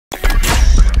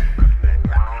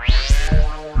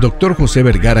Dr. Jorge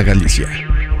Vergara Galicia,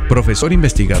 profesor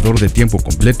investigador de tiempo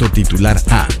completo titular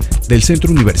A del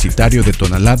Centro Universitario de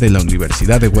Tonalá de la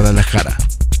Universidad de Guadalajara.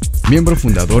 Miembro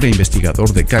fundador e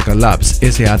investigador de Caga Labs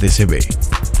SADCB.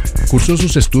 Cursó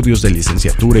sus estudios de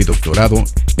licenciatura y doctorado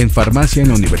en farmacia en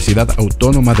la Universidad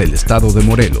Autónoma del Estado de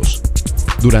Morelos.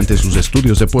 Durante sus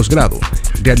estudios de posgrado,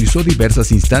 realizó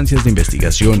diversas instancias de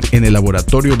investigación en el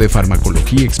Laboratorio de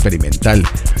Farmacología Experimental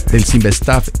del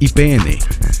CIMBESTAF IPN,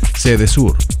 sede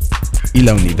Sur, y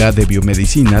la Unidad de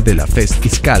Biomedicina de la FES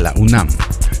Izcala UNAM.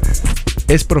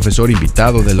 Es profesor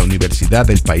invitado de la Universidad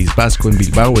del País Vasco en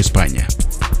Bilbao, España.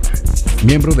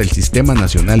 Miembro del Sistema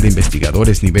Nacional de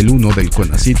Investigadores Nivel 1 del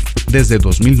CONACYT desde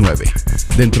 2009.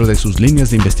 Dentro de sus líneas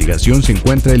de investigación se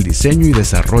encuentra el diseño y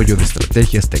desarrollo de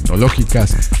estrategias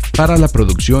tecnológicas para la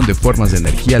producción de formas de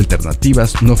energía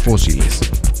alternativas no fósiles.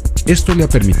 Esto le ha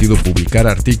permitido publicar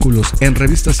artículos en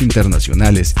revistas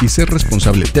internacionales y ser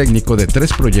responsable técnico de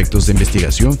 3 proyectos de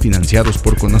investigación financiados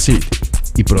por CONACYT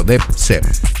y PRODEP-CEP,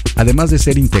 además de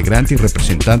ser integrante y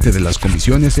representante de las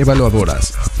comisiones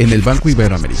evaluadoras en el Banco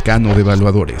Iberoamericano de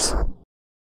Evaluadores.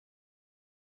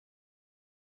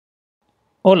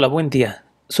 Hola, buen día.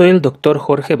 Soy el Dr.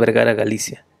 Jorge Vergara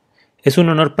Galicia. Es un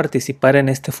honor participar en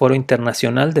este Foro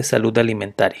Internacional de Salud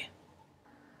Alimentaria.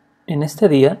 En este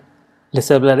día, les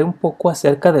hablaré un poco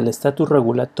acerca del estatus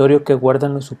regulatorio que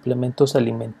guardan los suplementos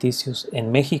alimenticios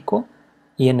en México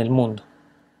y en el mundo.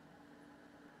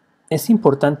 Es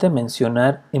importante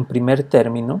mencionar, en primer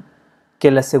término, que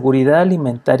la seguridad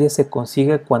alimentaria se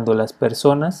consigue cuando las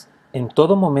personas, en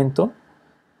todo momento,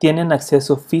 tienen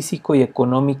acceso físico y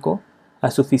económico a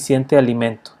suficiente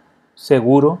alimento,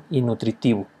 seguro y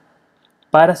nutritivo,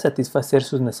 para satisfacer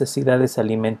sus necesidades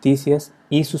alimenticias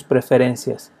y sus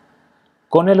preferencias,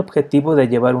 con el objetivo de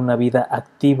llevar una vida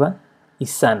activa y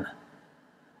sana.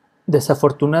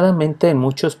 Desafortunadamente, en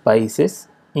muchos países,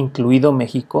 incluido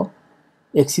México,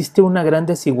 existe una gran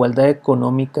desigualdad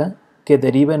económica que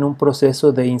deriva en un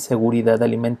proceso de inseguridad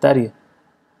alimentaria,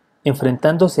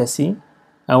 enfrentándose así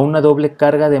a una doble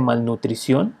carga de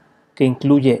malnutrición que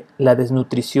incluye la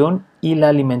desnutrición y la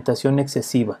alimentación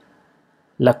excesiva,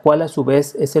 la cual a su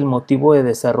vez es el motivo de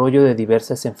desarrollo de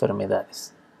diversas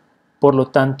enfermedades. Por lo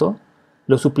tanto,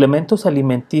 los suplementos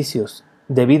alimenticios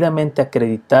debidamente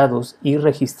acreditados y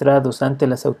registrados ante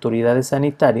las autoridades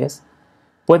sanitarias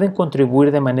pueden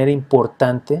contribuir de manera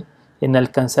importante en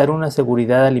alcanzar una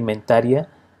seguridad alimentaria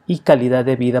y calidad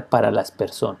de vida para las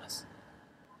personas.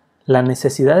 La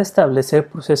necesidad de establecer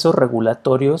procesos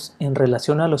regulatorios en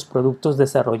relación a los productos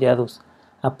desarrollados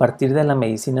a partir de la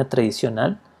medicina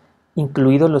tradicional,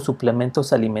 incluidos los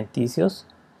suplementos alimenticios,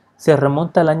 se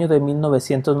remonta al año de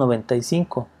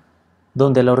 1995,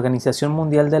 donde la Organización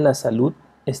Mundial de la Salud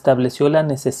estableció la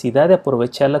necesidad de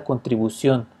aprovechar la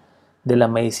contribución de la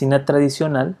medicina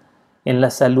tradicional en la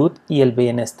salud y el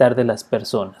bienestar de las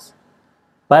personas.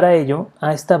 Para ello,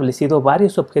 ha establecido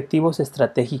varios objetivos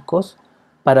estratégicos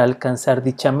para alcanzar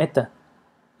dicha meta,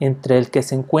 entre el que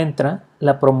se encuentra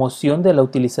la promoción de la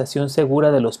utilización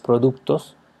segura de los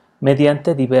productos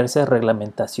mediante diversas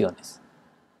reglamentaciones.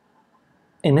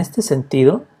 En este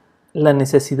sentido, la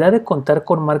necesidad de contar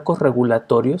con marcos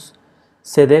regulatorios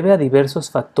se debe a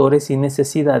diversos factores y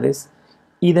necesidades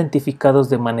identificados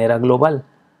de manera global.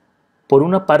 Por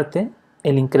una parte,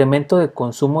 el incremento de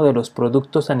consumo de los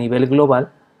productos a nivel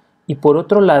global y por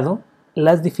otro lado,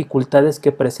 las dificultades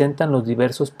que presentan los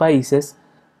diversos países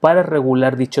para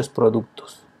regular dichos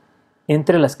productos,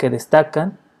 entre las que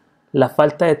destacan la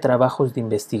falta de trabajos de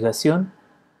investigación,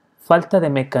 falta de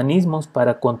mecanismos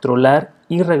para controlar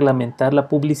y reglamentar la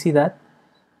publicidad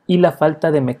y la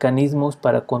falta de mecanismos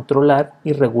para controlar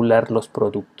y regular los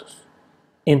productos,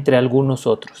 entre algunos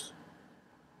otros.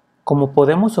 Como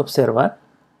podemos observar,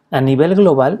 a nivel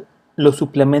global, los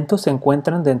suplementos se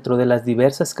encuentran dentro de las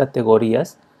diversas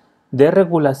categorías de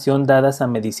regulación dadas a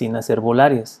medicinas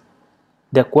herbolarias.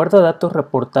 De acuerdo a datos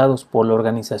reportados por la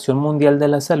Organización Mundial de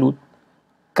la Salud,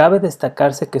 cabe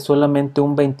destacarse que solamente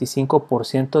un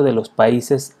 25% de los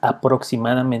países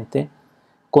aproximadamente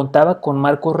contaba con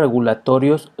marcos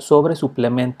regulatorios sobre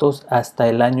suplementos hasta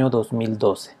el año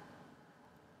 2012.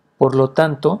 Por lo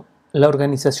tanto, la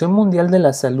Organización Mundial de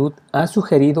la Salud ha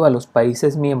sugerido a los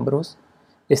países miembros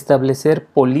establecer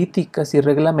políticas y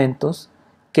reglamentos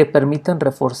que permitan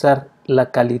reforzar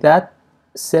la calidad,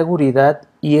 seguridad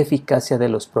y eficacia de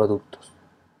los productos.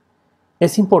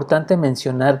 Es importante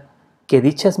mencionar que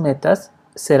dichas metas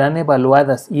serán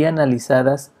evaluadas y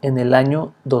analizadas en el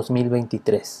año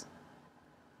 2023.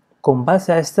 Con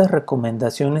base a estas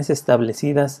recomendaciones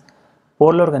establecidas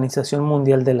por la Organización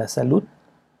Mundial de la Salud,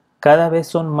 cada vez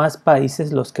son más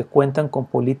países los que cuentan con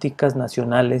políticas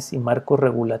nacionales y marcos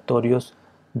regulatorios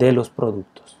de los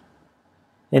productos.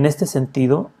 En este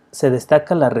sentido, se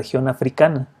destaca la región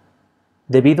africana,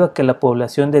 debido a que la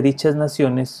población de dichas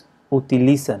naciones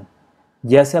utilizan,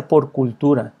 ya sea por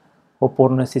cultura o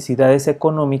por necesidades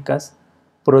económicas,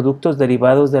 productos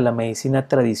derivados de la medicina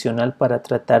tradicional para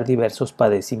tratar diversos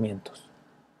padecimientos,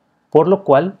 por lo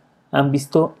cual han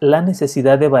visto la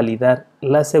necesidad de validar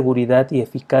la seguridad y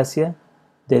eficacia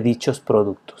de dichos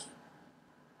productos.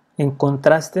 En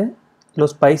contraste,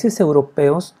 los países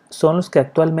europeos son los que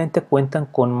actualmente cuentan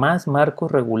con más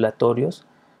marcos regulatorios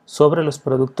sobre los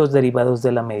productos derivados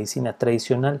de la medicina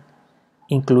tradicional,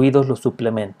 incluidos los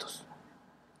suplementos.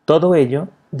 Todo ello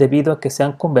debido a que se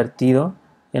han convertido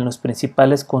en los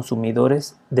principales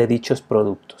consumidores de dichos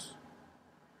productos.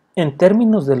 En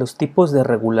términos de los tipos de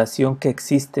regulación que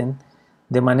existen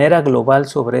de manera global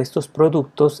sobre estos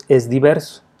productos es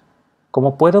diverso.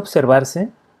 Como puede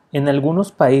observarse, en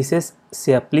algunos países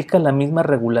se aplica la misma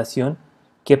regulación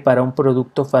que para un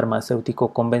producto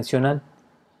farmacéutico convencional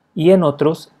y en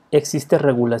otros existe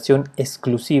regulación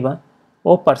exclusiva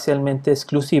o parcialmente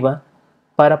exclusiva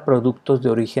para productos de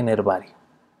origen herbario.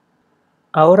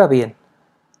 Ahora bien,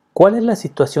 ¿cuál es la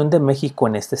situación de México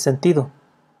en este sentido?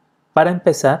 Para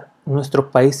empezar,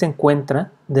 nuestro país se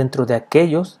encuentra dentro de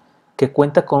aquellos que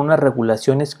cuenta con una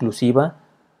regulación exclusiva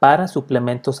para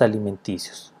suplementos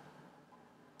alimenticios.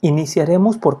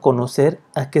 Iniciaremos por conocer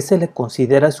a qué se le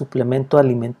considera suplemento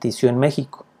alimenticio en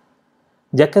México,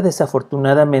 ya que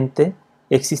desafortunadamente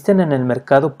existen en el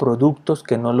mercado productos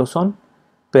que no lo son,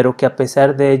 pero que a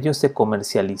pesar de ello se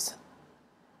comercializan.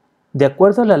 De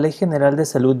acuerdo a la Ley General de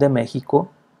Salud de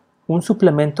México, un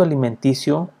suplemento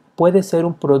alimenticio puede ser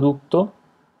un producto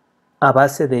a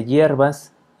base de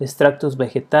hierbas, extractos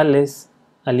vegetales,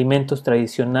 alimentos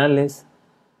tradicionales,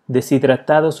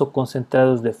 deshidratados o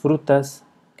concentrados de frutas,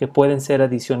 que pueden ser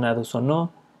adicionados o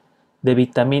no, de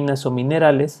vitaminas o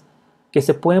minerales, que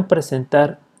se pueden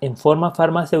presentar en forma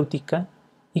farmacéutica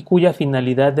y cuya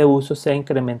finalidad de uso sea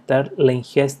incrementar la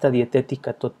ingesta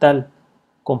dietética total,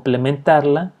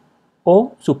 complementarla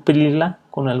o suplirla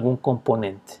con algún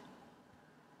componente.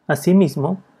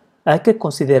 Asimismo, hay que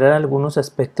considerar algunos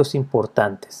aspectos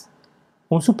importantes.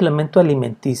 Un suplemento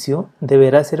alimenticio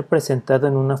deberá ser presentado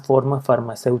en una forma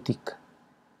farmacéutica,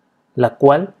 la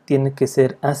cual tiene que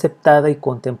ser aceptada y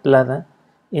contemplada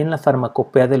en la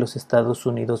farmacopea de los Estados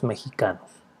Unidos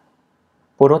mexicanos.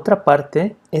 Por otra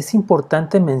parte, es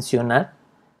importante mencionar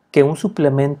que un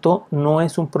suplemento no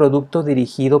es un producto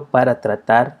dirigido para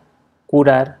tratar,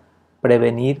 curar,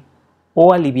 prevenir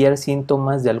o aliviar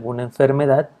síntomas de alguna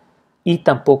enfermedad y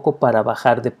tampoco para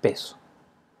bajar de peso.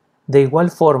 De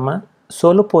igual forma,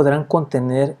 solo podrán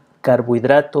contener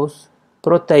carbohidratos,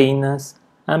 proteínas,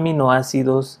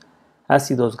 aminoácidos,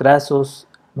 ácidos grasos,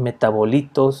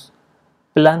 metabolitos,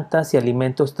 plantas y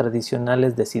alimentos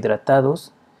tradicionales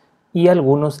deshidratados y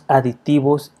algunos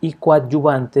aditivos y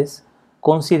coadyuvantes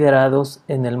considerados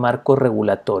en el marco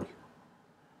regulatorio.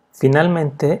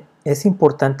 Finalmente, es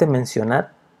importante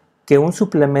mencionar que un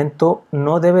suplemento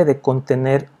no debe de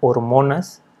contener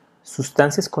hormonas,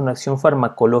 sustancias con acción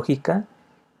farmacológica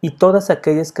y todas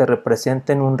aquellas que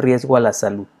representen un riesgo a la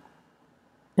salud.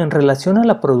 En relación a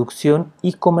la producción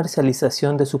y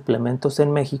comercialización de suplementos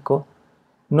en México,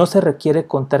 no se requiere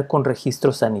contar con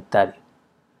registro sanitario.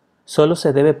 Solo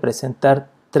se debe presentar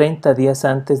 30 días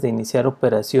antes de iniciar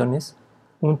operaciones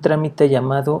un trámite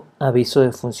llamado aviso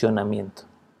de funcionamiento.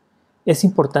 Es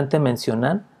importante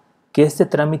mencionar que este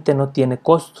trámite no tiene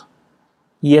costo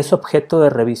y es objeto de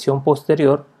revisión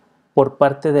posterior por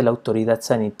parte de la autoridad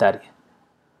sanitaria,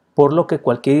 por lo que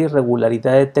cualquier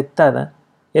irregularidad detectada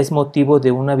es motivo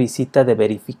de una visita de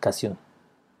verificación.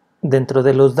 Dentro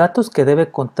de los datos que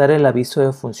debe contar el aviso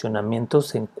de funcionamiento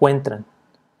se encuentran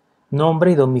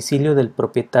nombre y domicilio del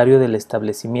propietario del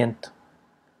establecimiento,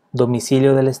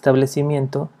 domicilio del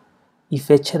establecimiento y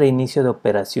fecha de inicio de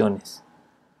operaciones,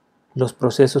 los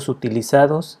procesos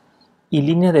utilizados y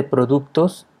línea de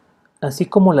productos, así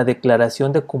como la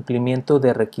declaración de cumplimiento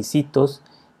de requisitos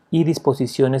y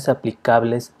disposiciones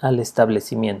aplicables al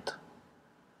establecimiento.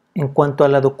 En cuanto a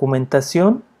la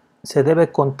documentación, se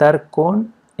debe contar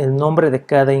con el nombre de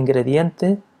cada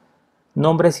ingrediente,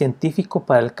 nombre científico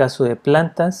para el caso de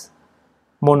plantas,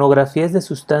 monografías de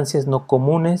sustancias no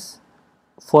comunes,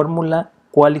 fórmula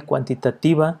cual y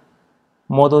cuantitativa,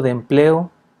 modo de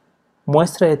empleo,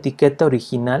 muestra de etiqueta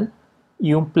original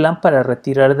y un plan para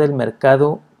retirar del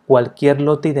mercado cualquier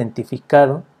lote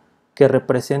identificado que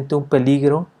represente un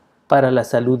peligro para la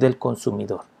salud del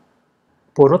consumidor.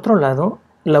 Por otro lado,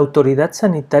 la Autoridad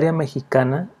Sanitaria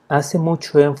Mexicana hace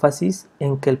mucho énfasis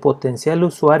en que el potencial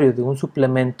usuario de un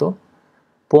suplemento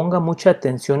ponga mucha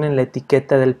atención en la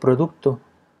etiqueta del producto,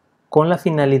 con la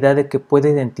finalidad de que pueda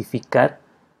identificar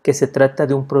que se trata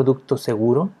de un producto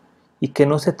seguro y que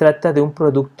no se trata de un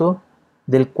producto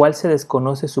del cual se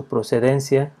desconoce su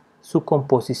procedencia, su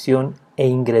composición e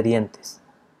ingredientes.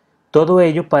 Todo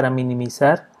ello para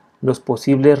minimizar los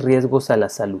posibles riesgos a la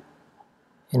salud.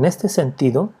 En este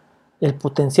sentido, el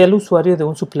potencial usuario de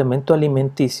un suplemento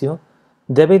alimenticio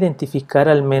debe identificar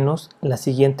al menos la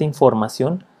siguiente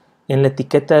información en la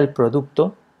etiqueta del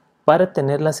producto para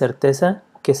tener la certeza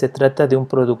que se trata de un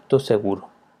producto seguro.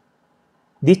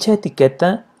 Dicha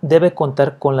etiqueta debe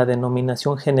contar con la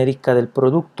denominación genérica del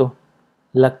producto,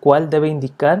 la cual debe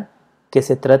indicar que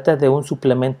se trata de un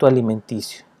suplemento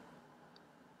alimenticio.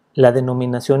 La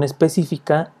denominación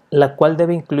específica, la cual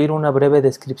debe incluir una breve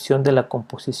descripción de la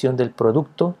composición del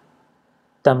producto,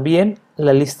 también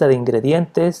la lista de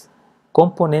ingredientes,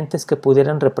 componentes que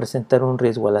pudieran representar un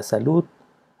riesgo a la salud,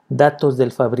 datos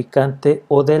del fabricante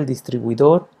o del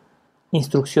distribuidor,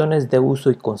 instrucciones de uso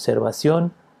y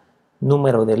conservación,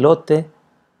 número de lote,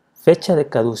 fecha de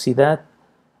caducidad,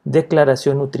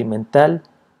 declaración nutrimental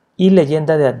y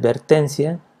leyenda de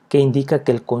advertencia que indica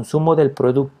que el consumo del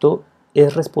producto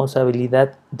es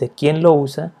responsabilidad de quien lo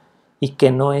usa y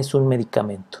que no es un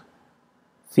medicamento.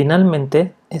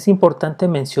 Finalmente, es importante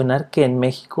mencionar que en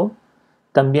México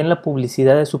también la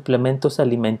publicidad de suplementos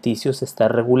alimenticios está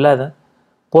regulada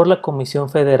por la Comisión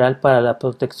Federal para la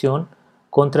Protección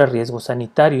contra Riesgos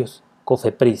Sanitarios,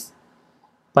 COFEPRIS.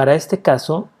 Para este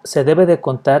caso, se debe de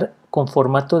contar con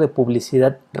formato de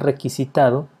publicidad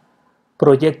requisitado,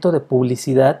 proyecto de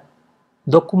publicidad,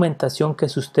 documentación que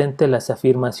sustente las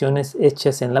afirmaciones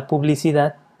hechas en la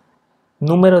publicidad,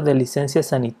 número de licencia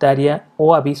sanitaria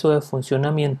o aviso de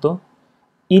funcionamiento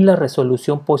y la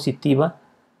resolución positiva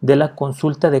de la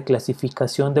consulta de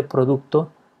clasificación de producto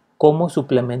como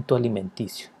suplemento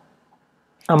alimenticio.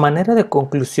 A manera de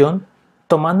conclusión,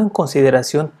 tomando en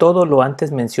consideración todo lo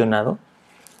antes mencionado,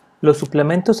 los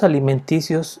suplementos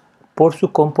alimenticios, por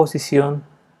su composición,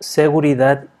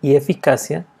 seguridad y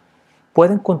eficacia,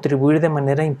 pueden contribuir de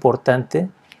manera importante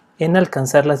en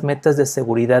alcanzar las metas de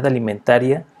seguridad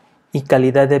alimentaria y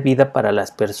calidad de vida para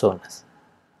las personas.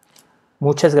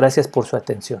 Muchas gracias por su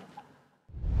atención.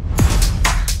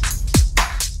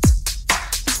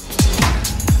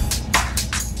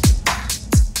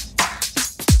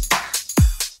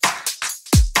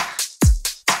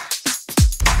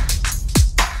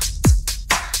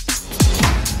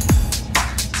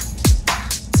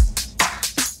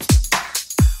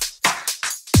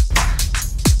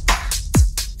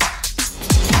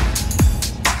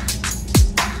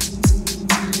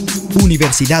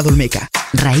 Universidad Olmeca,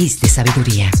 raíz de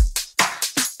sabiduría.